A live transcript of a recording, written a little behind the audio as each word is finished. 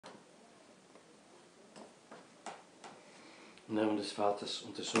Im Namen des Vaters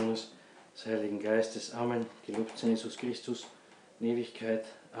und des Sohnes, des Heiligen Geistes. Amen. Gelobt sei Jesus Christus in Ewigkeit.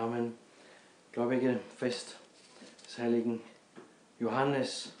 Amen. Gläubige Fest des Heiligen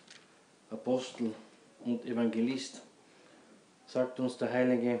Johannes, Apostel und Evangelist. Sagt uns der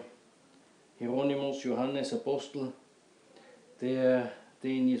heilige Hieronymus, Johannes, Apostel, der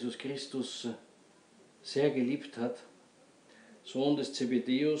den Jesus Christus sehr geliebt hat, Sohn des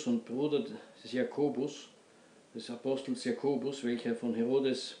Zebedeus und Bruder des Jakobus, des Apostels Jakobus, welcher von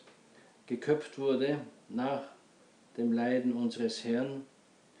Herodes geköpft wurde nach dem Leiden unseres Herrn,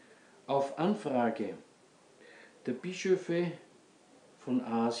 auf Anfrage der Bischöfe von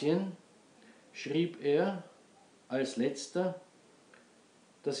Asien schrieb er als letzter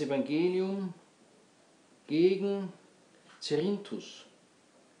das Evangelium gegen Zerinthus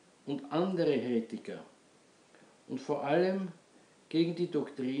und andere Heretiker und vor allem gegen die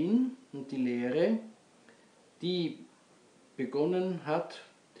Doktrin und die Lehre, die begonnen hat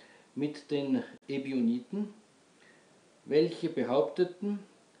mit den Ebioniten, welche behaupteten,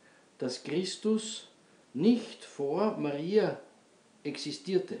 dass Christus nicht vor Maria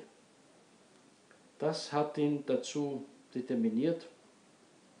existierte. Das hat ihn dazu determiniert,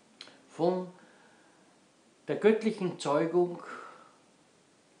 von der göttlichen Zeugung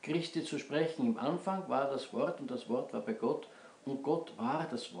Christi zu sprechen. Im Anfang war das Wort und das Wort war bei Gott und Gott war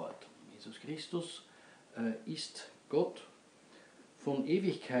das Wort. Jesus Christus ist Gott von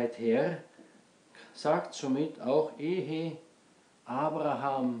Ewigkeit her, sagt somit auch, ehe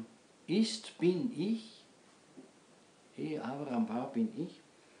Abraham ist, bin ich, ehe Abraham war, bin ich,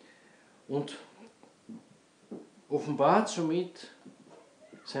 und offenbart somit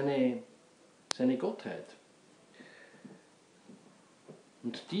seine Gottheit.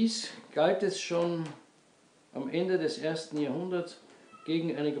 Und dies galt es schon am Ende des 1. Jahrhunderts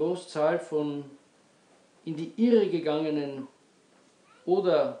gegen eine Großzahl von in die Irre gegangenen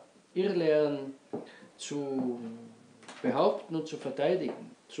oder Irrlehrern zu behaupten und zu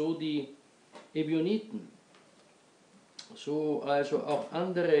verteidigen. So die Ebioniten, so also auch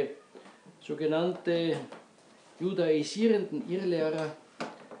andere sogenannte judaisierenden Irrlehrer,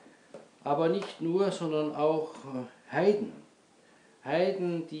 aber nicht nur, sondern auch Heiden.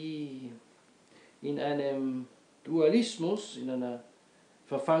 Heiden, die in einem Dualismus, in einer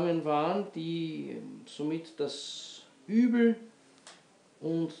verfangen waren, die somit das Übel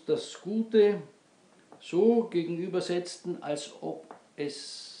und das Gute so gegenübersetzten, als ob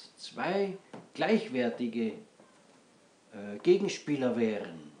es zwei gleichwertige Gegenspieler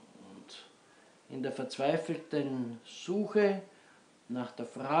wären. Und in der verzweifelten Suche nach der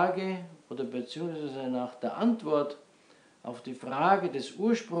Frage oder beziehungsweise nach der Antwort auf die Frage des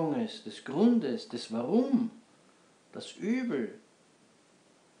Ursprunges, des Grundes, des Warum das Übel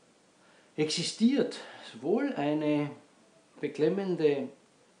existiert, wohl eine beklemmende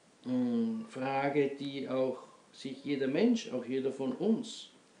Frage, die auch sich jeder Mensch, auch jeder von uns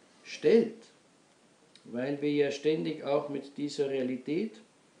stellt, weil wir ja ständig auch mit dieser Realität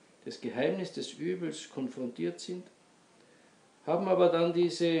des Geheimnisses des Übels konfrontiert sind, haben aber dann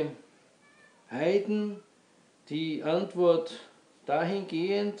diese Heiden die Antwort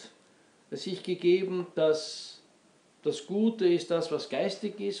dahingehend sich gegeben, dass das Gute ist das, was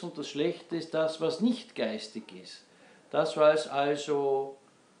geistig ist, und das Schlechte ist das, was nicht geistig ist. Das, was also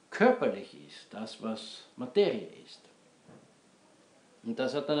körperlich ist, das, was Materie ist. Und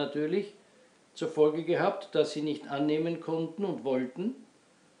das hat dann natürlich zur Folge gehabt, dass sie nicht annehmen konnten und wollten,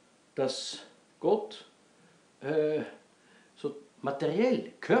 dass Gott so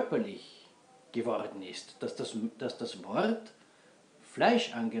materiell, körperlich geworden ist, dass das Wort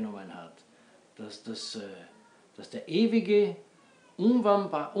Fleisch angenommen hat, dass der ewige,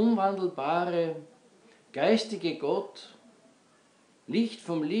 unwandelbare, geistige Gott, Licht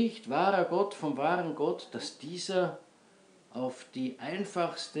vom Licht, wahrer Gott vom wahren Gott, dass dieser auf die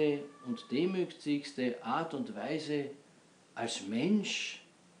einfachste und demütigste Art und Weise als Mensch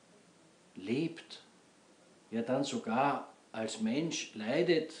lebt, ja dann sogar als Mensch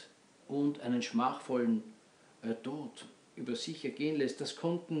leidet und einen schmachvollen Tod über sich ergehen lässt. Das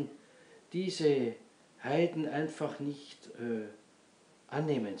konnten diese Heiden einfach nicht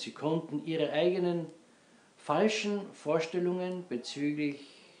annehmen. Sie konnten ihre eigenen falschen Vorstellungen bezüglich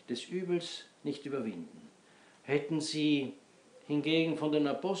des Übels nicht überwinden. Hätten sie hingegen von den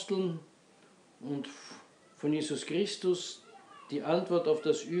Aposteln und von Jesus Christus die Antwort auf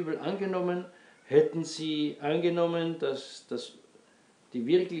das Übel angenommen, hätten sie angenommen, dass die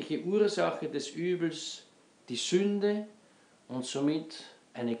wirkliche Ursache des Übels die Sünde und somit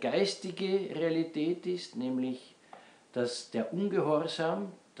eine geistige Realität ist, nämlich dass der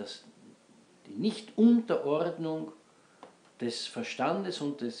Ungehorsam, dass die Nichtunterordnung des Verstandes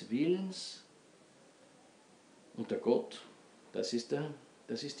und des Willens. Und der Gott, das ist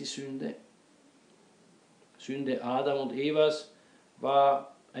die Sünde. Sünde Adam und Evas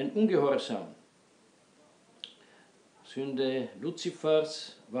war ein Ungehorsam. Sünde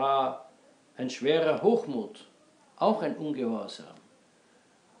Luzifers war ein schwerer Hochmut, auch ein Ungehorsam.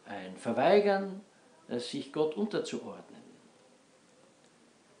 Ein Verweigern, sich Gott unterzuordnen.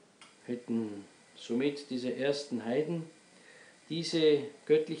 Hätten somit diese ersten Heiden diese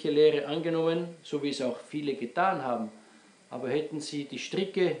göttliche Lehre angenommen, so wie es auch viele getan haben, aber hätten sie die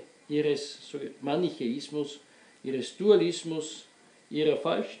Stricke ihres Manichäismus, ihres Dualismus, ihrer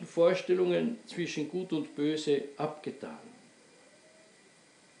falschen Vorstellungen zwischen Gut und Böse abgetan.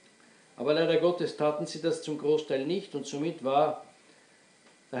 Aber leider Gottes taten sie das zum Großteil nicht und somit war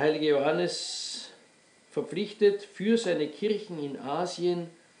der heilige Johannes verpflichtet, für seine Kirchen in Asien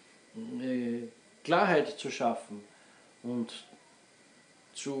Klarheit zu schaffen und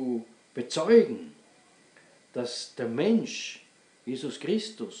zu bezeugen, dass der Mensch, Jesus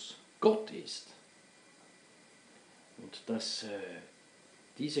Christus, Gott ist. Und dass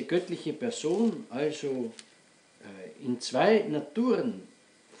diese göttliche Person also in zwei Naturen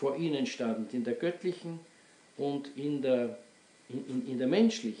vor ihnen stand, in der göttlichen und in der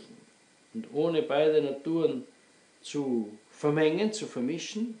menschlichen. Und ohne beide Naturen zu vermengen, zu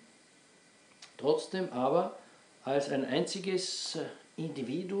vermischen, trotzdem aber als ein einziges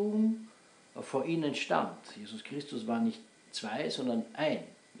Individuum vor ihnen stand. Jesus Christus war nicht zwei, sondern eine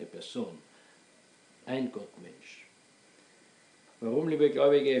Person, ein Gottmensch. Warum, liebe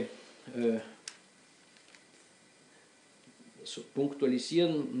Gläubige, so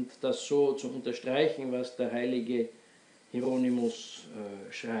punktualisieren und das so zu unterstreichen, was der heilige Hieronymus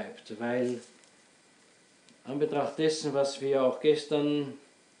schreibt? Weil an Betracht dessen, was wir auch gestern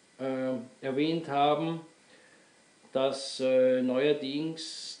erwähnt haben, dass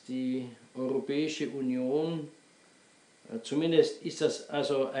neuerdings die Europäische Union, zumindest ist das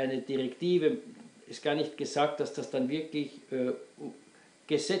also eine Direktive, ist gar nicht gesagt, dass das dann wirklich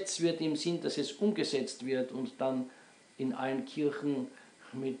Gesetz wird im Sinn, dass es umgesetzt wird und dann in allen Kirchen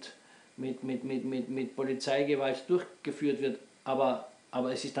mit Polizeigewalt durchgeführt wird, aber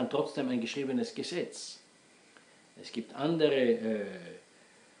es ist dann trotzdem ein geschriebenes Gesetz. Es gibt andere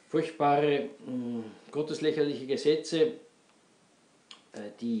furchtbare, gotteslächerliche Gesetze,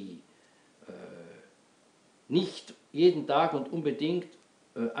 die nicht jeden Tag und unbedingt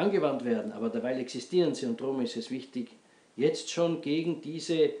angewandt werden, aber derweil existieren sie und darum ist es wichtig, jetzt schon gegen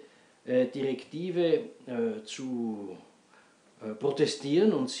diese Direktive zu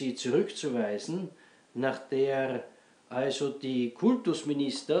protestieren und sie zurückzuweisen, nach der also die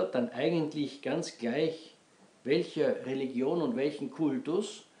Kultusminister dann eigentlich ganz gleich welcher Religion und welchen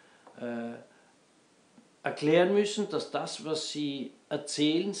Kultus erklären müssen, dass das, was sie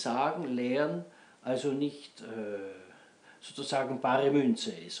erzählen, sagen, lehren, also nicht sozusagen bare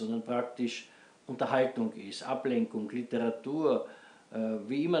Münze ist, sondern praktisch Unterhaltung ist, Ablenkung, Literatur,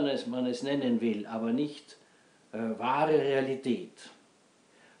 wie immer man es nennen will, aber nicht wahre Realität.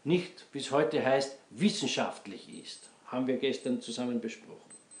 Nicht, wie es heute heißt, wissenschaftlich ist, haben wir gestern zusammen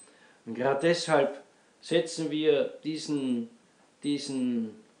besprochen. Und gerade deshalb setzen wir diesen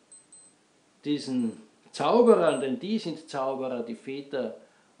Zauberern, denn die sind Zauberer, die Väter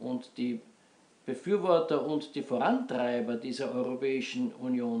und die Befürworter und die Vorantreiber dieser Europäischen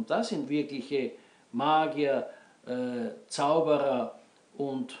Union, das sind wirkliche Magier, Zauberer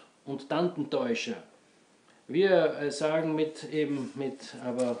und Tantentäuscher. Wir sagen mit dem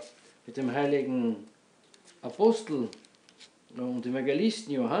heiligen Apostel und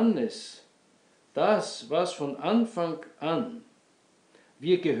Evangelisten Johannes, das, was von Anfang an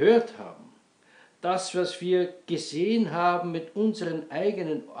wir gehört haben, das, was wir gesehen haben mit unseren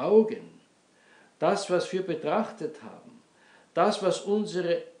eigenen Augen, das, was wir betrachtet haben, das, was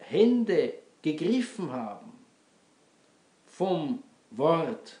unsere Hände gegriffen haben vom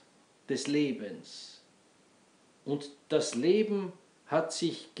Wort des Lebens. Und das Leben hat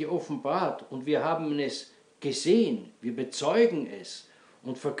sich geoffenbart und wir haben es gesehen, wir bezeugen es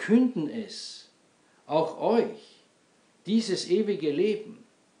und verkünden es, auch euch, dieses ewige Leben,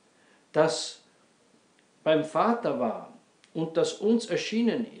 das beim Vater war und das uns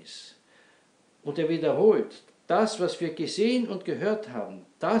erschienen ist. Und er wiederholt, das, was wir gesehen und gehört haben,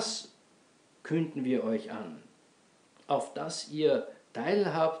 das künden wir euch an, auf das ihr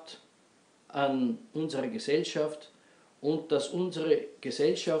teilhabt an unserer Gesellschaft und dass unsere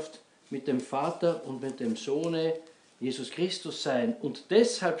Gesellschaft mit dem Vater und mit dem Sohne Jesus Christus sein. Und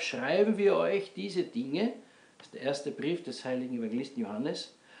deshalb schreiben wir euch diese Dinge, das ist der erste Brief des heiligen Evangelisten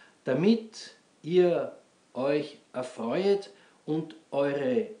Johannes, damit ihr euch erfreuet und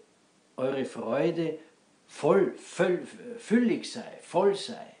eure Freude füllig sei, voll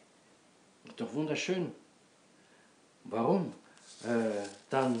sei. Doch wunderschön. Warum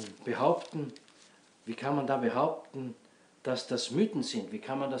dann behaupten, wie kann man da behaupten, dass das Mythen sind? Wie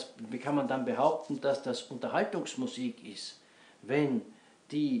kann man dann behaupten, dass das Unterhaltungsmusik ist, wenn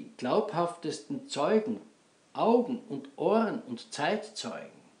die glaubhaftesten Zeugen, Augen und Ohren und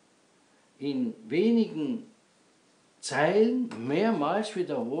Zeitzeugen in wenigen Zeilen mehrmals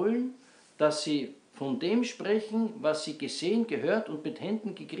wiederholen, dass sie von dem sprechen, was sie gesehen, gehört und mit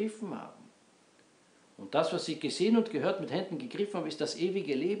Händen gegriffen haben. Und das, was sie gesehen und gehört, mit Händen gegriffen haben, ist das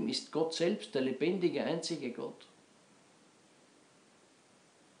ewige Leben, ist Gott selbst, der lebendige, einzige Gott.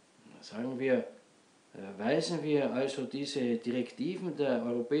 Sagen wir, weisen wir also diese Direktiven der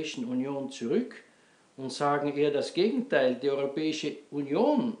Europäischen Union zurück und sagen eher das Gegenteil. Die Europäische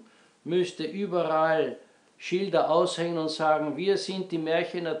Union müsste überall Schilder aushängen und sagen, wir sind die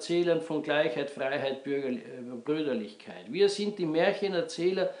Märchenerzähler von Gleichheit, Freiheit, Brüderlichkeit. Wir sind die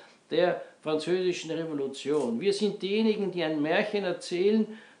Märchenerzähler der französischen Revolution. Wir sind diejenigen, die ein Märchen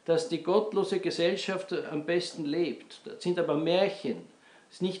erzählen, dass die gottlose Gesellschaft am besten lebt. Das sind aber Märchen,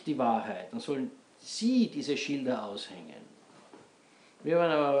 das ist nicht die Wahrheit. Dann sollen sie diese Schilder aushängen. Wir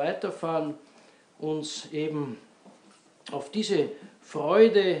werden aber weiterfahren, uns eben auf diese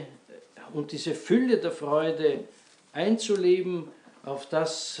Freude und diese Fülle der Freude einzuleben, auf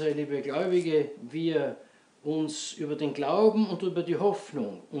das, liebe Gläubige, wir uns über den Glauben und über die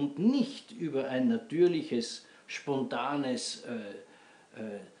Hoffnung und nicht über ein natürliches, spontanes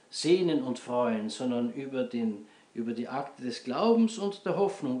Sehnen und Freuen, sondern über die Akte des Glaubens und der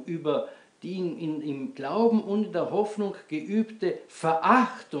Hoffnung, über die im Glauben und in der Hoffnung geübte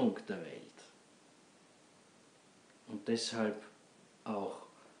Verachtung der Welt. Und deshalb auch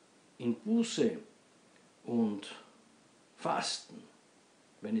in Buße und Fasten,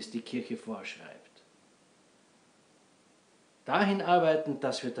 wenn es die Kirche vorschreibt. Dahin arbeiten,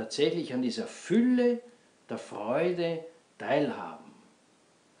 dass wir tatsächlich an dieser Fülle der Freude teilhaben.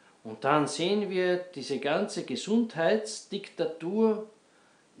 Und dann sehen wir diese ganze Gesundheitsdiktatur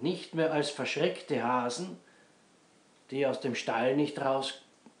nicht mehr als verschreckte Hasen, die aus dem Stall nicht raus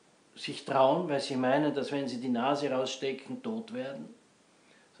sich trauen, weil sie meinen, dass wenn sie die Nase rausstecken, tot werden,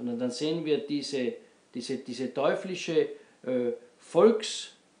 sondern dann sehen wir diese teuflische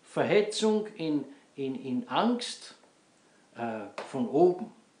Volksverhetzung in Angst von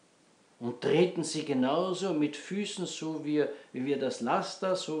oben und treten sie genauso mit Füßen, so wie wir das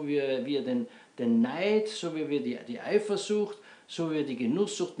Laster, so wie wir den Neid, so wie wir die Eifersucht, so wie wir die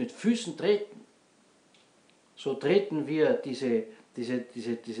Genusssucht mit Füßen treten. So treten wir diese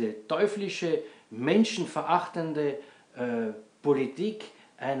teuflische, menschenverachtende Politik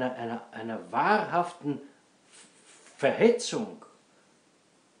einer wahrhaften Verhetzung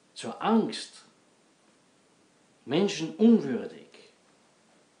zur Angst, menschenunwürdig,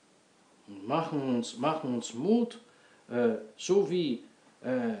 und machen uns Mut, so wie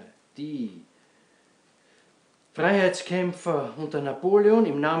die Freiheitskämpfer unter Napoleon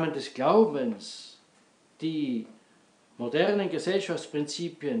im Namen des Glaubens die modernen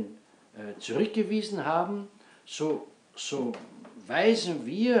Gesellschaftsprinzipien zurückgewiesen haben, so weisen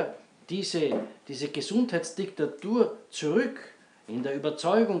wir diese Gesundheitsdiktatur zurück, in der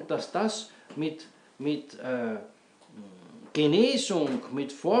Überzeugung, dass das mit Genesung,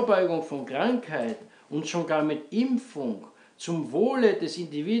 mit Vorbeugung von Krankheit und schon gar mit Impfung zum Wohle des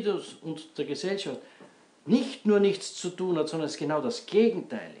Individuums und der Gesellschaft nicht nur nichts zu tun hat, sondern es genau das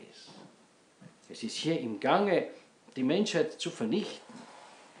Gegenteil ist. Es ist hier im Gange, die Menschheit zu vernichten.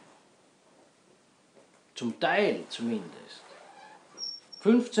 Zum Teil zumindest.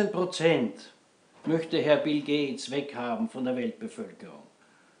 15% möchte Herr Bill Gates weghaben von der Weltbevölkerung.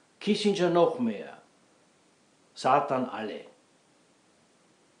 Kissinger noch mehr. Satan alle.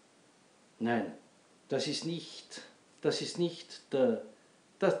 Nein, das ist nicht der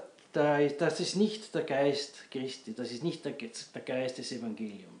Geist Christi, das ist nicht der Geist des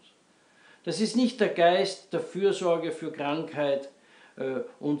Evangeliums. Das ist nicht der Geist der Fürsorge für Krankheit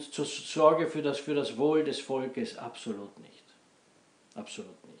und zur Sorge für das Wohl des Volkes, absolut nicht.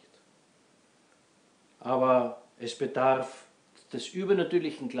 Absolut nicht. Aber es bedarf des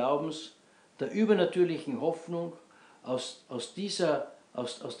übernatürlichen Glaubens, der übernatürlichen Hoffnung, aus dieser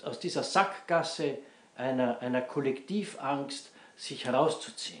Sackgasse einer Kollektivangst sich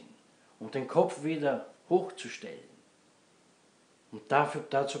herauszuziehen und den Kopf wieder hochzustellen. Und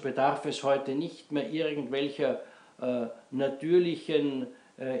dazu bedarf es heute nicht mehr irgendwelcher natürlichen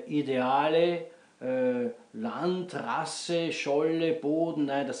Ideale, Land, Rasse, Scholle, Boden,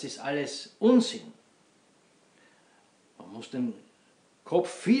 nein, das ist alles Unsinn. Man muss den Kopf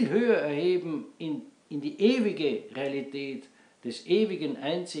viel höher erheben in die ewige Realität des ewigen,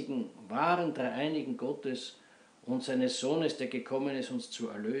 einzigen, wahren, dreieinigen Gottes und seines Sohnes, der gekommen ist, uns zu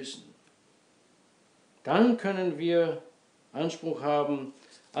erlösen. Dann können wir Anspruch haben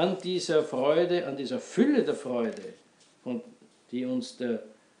an dieser Freude, an dieser Fülle der Freude, die uns der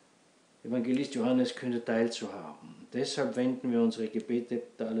Evangelist Johannes kündet, teilzuhaben. Deshalb wenden wir unsere Gebete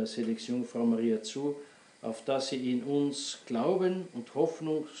der allerselig Jungfrau Maria zu, auf dass sie in uns Glauben und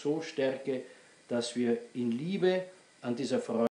Hoffnung so stärke, dass wir in Liebe an dieser Freude